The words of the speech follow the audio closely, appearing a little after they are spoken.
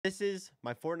This is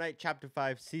my Fortnite Chapter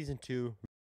 5 Season 2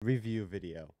 review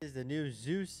video. This is the new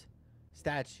Zeus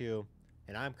statue,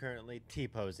 and I'm currently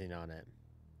T-posing on it.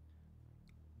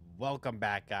 Welcome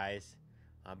back, guys.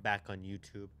 I'm back on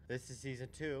YouTube. This is Season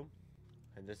 2,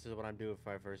 and this is what I'm doing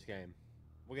for my first game.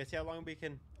 We're going to see how long we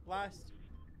can last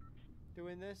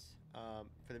doing this.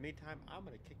 For the meantime, I'm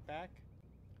going to kick back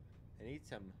and eat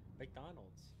some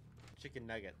McDonald's chicken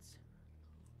nuggets.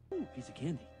 Ooh, piece of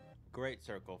candy. Great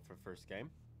circle for first game.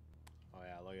 Oh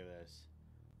yeah, look at this.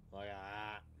 Look at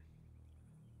that.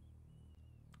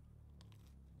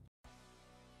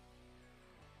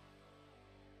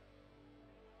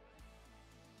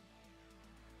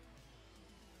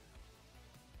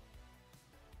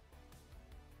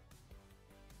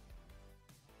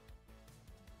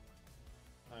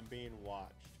 I'm being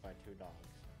watched by two dogs.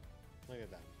 Look at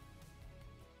them.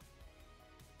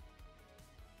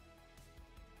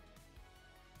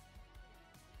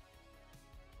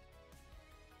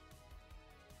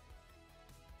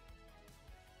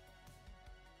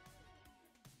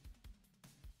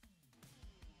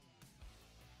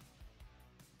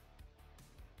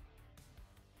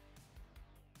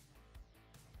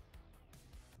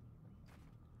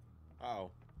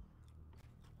 Uh-oh.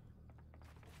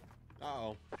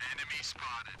 Uh-oh. Enemy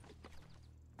spotted.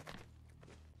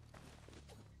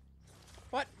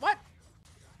 What? What?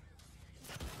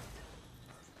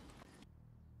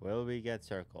 Will we get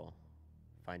circle?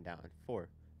 Find out in 4,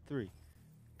 3,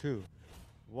 2,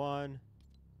 1.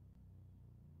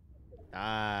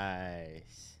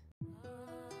 Nice.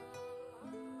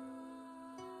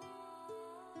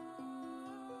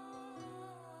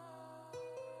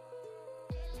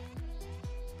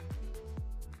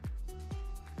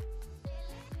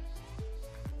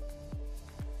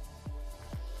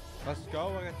 Let's go,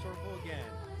 I got circle again.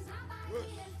 Whoosh.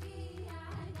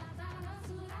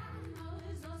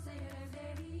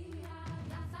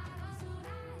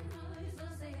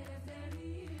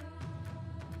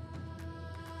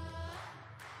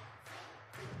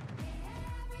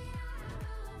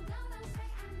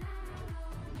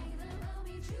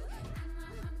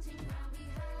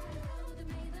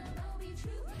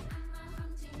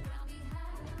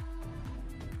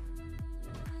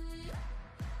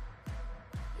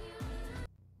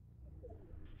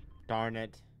 Darn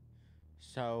it.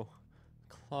 So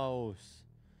close.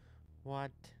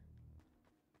 What?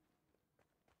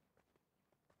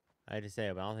 I had to say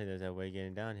it, but I don't think there's a way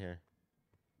getting down here.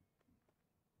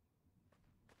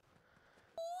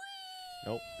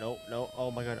 Nope, nope, nope. Oh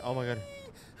my god, oh my god.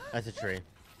 That's a tree.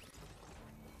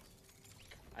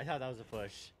 I thought that was a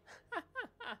push.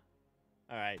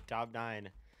 Alright, job 9.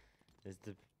 This is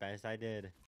the best I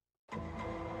did.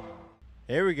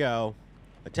 Here we go.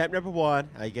 Attempt number 1,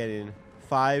 I get in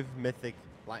 5 mythic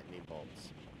lightning bolts.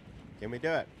 Can we do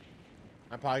it?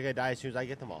 I'm probably gonna die as soon as I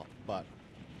get them all, but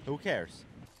who cares?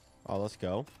 Oh, let's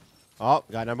go. Oh,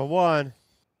 got number 1.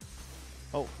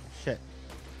 Oh, shit.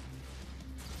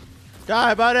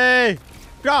 Die, buddy!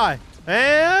 Die!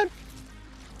 And...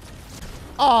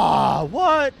 ah,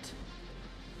 what?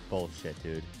 Bullshit,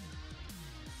 dude.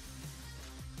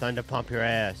 Time to pump your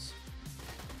ass.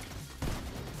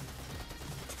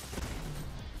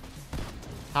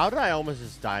 How did I almost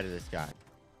just die to this guy?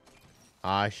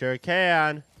 I sure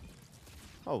can.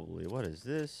 Holy, what is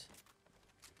this?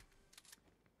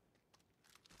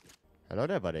 Hello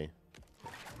there, buddy.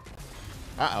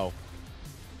 Uh-oh.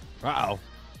 Uh-oh.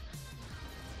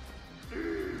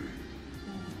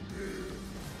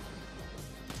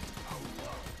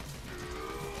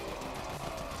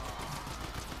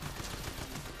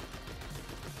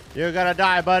 You're gonna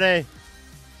die, buddy.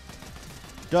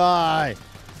 Die.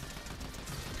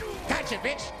 Gotcha,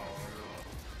 bitch.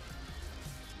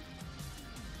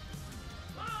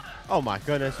 Oh my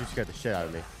goodness, you scared the shit out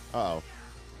of me. Uh-oh.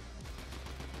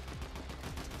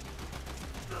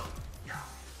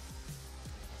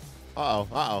 Uh-oh,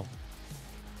 uh-oh.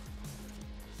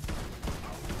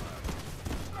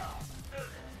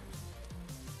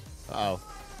 Uh-oh.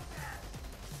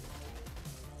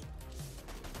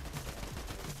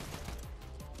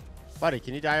 Buddy,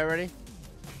 can you die already?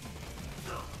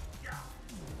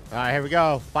 Alright, here we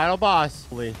go. Final boss.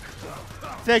 Holy.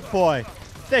 Thick boy.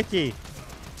 Thicky.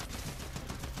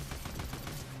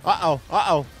 Uh-oh.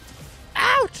 Uh-oh.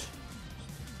 Ouch!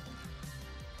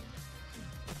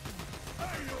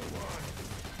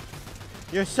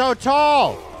 You're so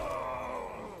tall!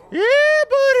 Yeah,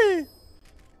 buddy!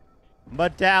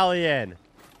 Medallion.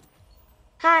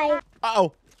 Hi.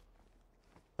 Uh-oh.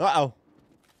 Uh-oh.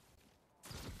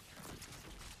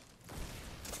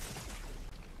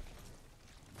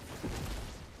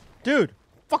 Dude,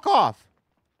 fuck off.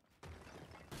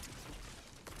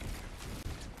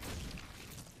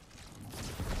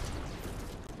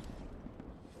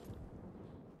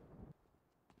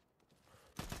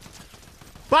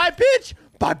 Bye, bitch!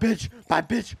 Bye, bitch! Bye,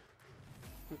 bitch!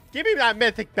 Give me that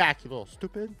mythic back, you little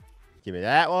stupid. Give me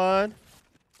that one.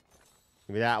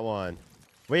 Give me that one.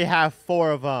 We have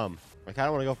 4 of them. I kind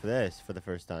of want to go for this for the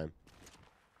first time.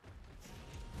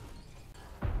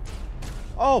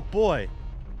 Oh, boy.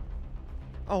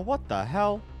 Oh, what the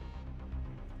hell?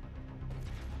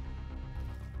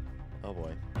 Oh,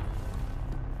 boy.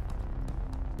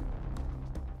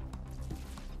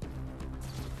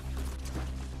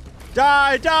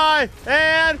 Die, die,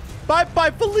 and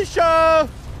bye-bye, Felicia!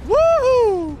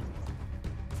 Woohoo!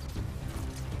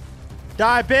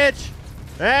 Die, bitch!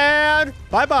 And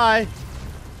bye-bye.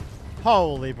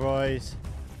 Holy boys.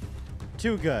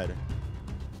 Too good.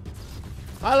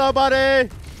 Hello, buddy!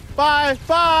 Bye,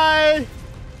 bye!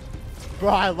 Bro,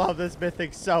 I love this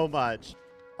mythic so much.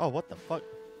 Oh, what the fuck?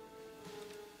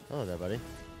 Hello there, buddy.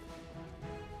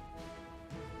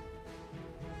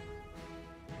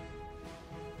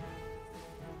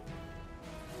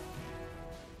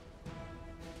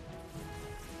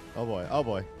 Oh boy, oh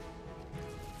boy.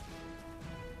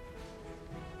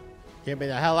 Get me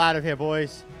the hell out of here,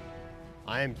 boys.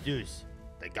 I am Zeus,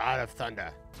 the god of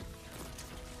thunder.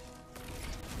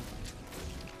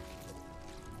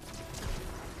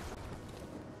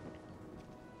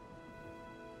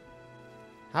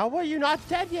 How are you not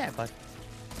dead yet, bud?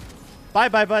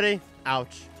 Bye-bye, buddy.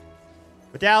 Ouch.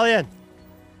 Medallion.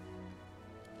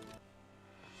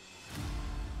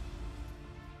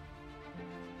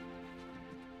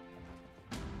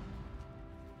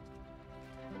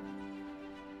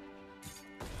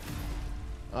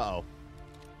 Uh-oh.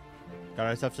 Got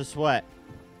ourselves a sweat.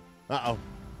 Uh-oh.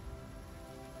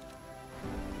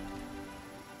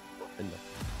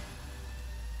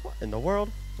 What in the world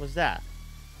was that?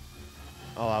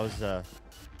 Oh, I was,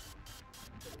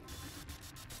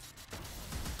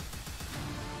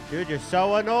 Dude, you're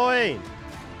so annoying!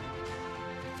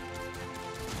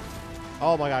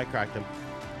 Oh my god, I cracked him.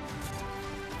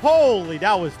 Holy,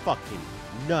 that was fucking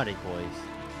nutty, boys.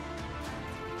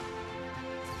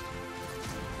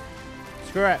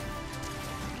 Screw it.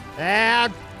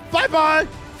 And bye-bye!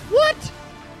 What?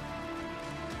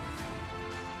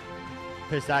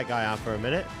 Piss that guy off for a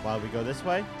minute while we go this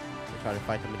way. We're trying to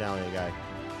fight the medallion guy.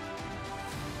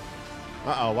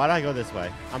 Uh-oh, why did I go this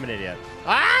way? I'm an idiot.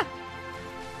 Ah!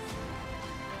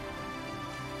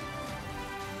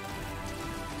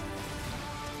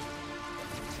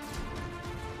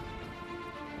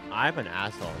 I'm an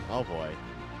asshole. Oh boy.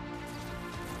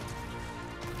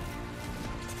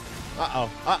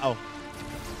 Uh-oh. Uh-oh.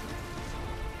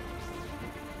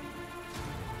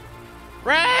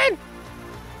 Ren!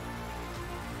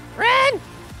 Ren!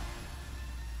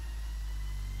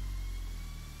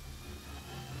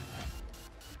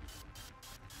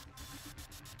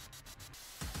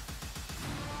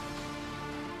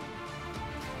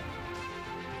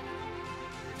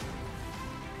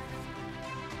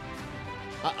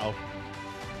 Uh-oh.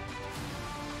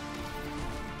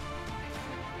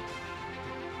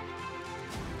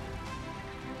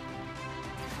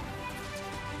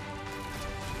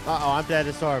 Uh-oh, I'm dead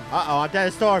in storm. Uh-oh, I'm dead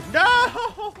in storm. No!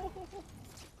 Oh,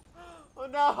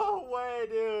 no way,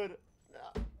 dude. No.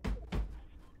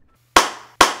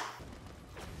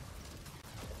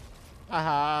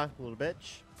 Haha, little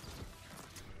bitch.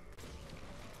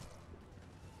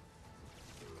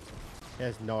 He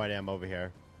has no idea I'm over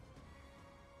here.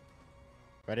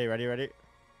 Ready, ready, ready?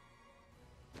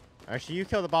 Actually, you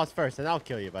kill the boss first, and I'll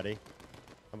kill you, buddy. How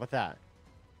about that?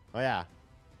 Oh, yeah.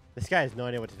 This guy has no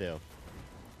idea what to do.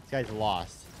 This guy's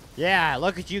lost. Yeah,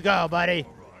 look at you go, buddy.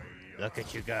 Look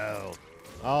at you go.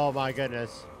 Oh, my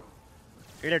goodness.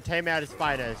 Entertainment at its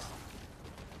finest.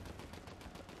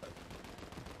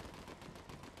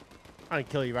 I'd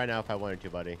kill you right now if I wanted to,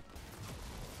 buddy.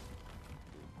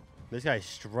 This guy's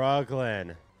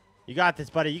struggling. You got this,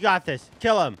 buddy. You got this.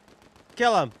 Kill him.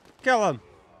 Kill him. Kill him.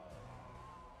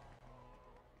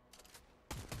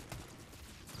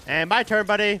 And my turn,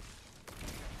 buddy.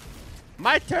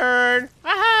 My turn.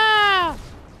 Aha!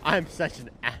 I'm such an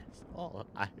asshole.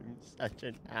 I'm such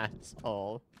an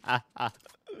asshole.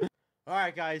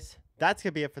 Alright, guys. That's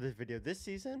going to be it for this video. This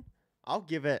season, I'll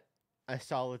give it a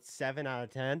solid 7 out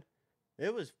of 10.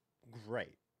 It was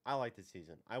great. I like this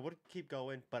season. I would keep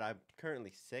going, but I'm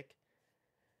currently sick.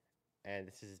 And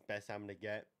this is the best I'm going to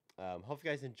get. Hope you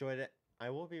guys enjoyed it.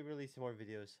 I will be releasing more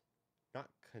videos. Not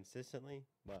consistently,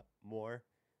 but more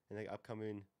in the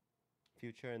upcoming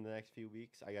future in the next few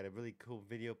weeks. I got a really cool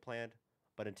video planned.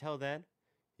 But until then,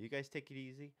 you guys take it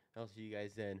easy. I'll see you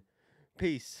guys then.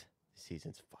 Peace. This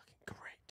season's fucking great.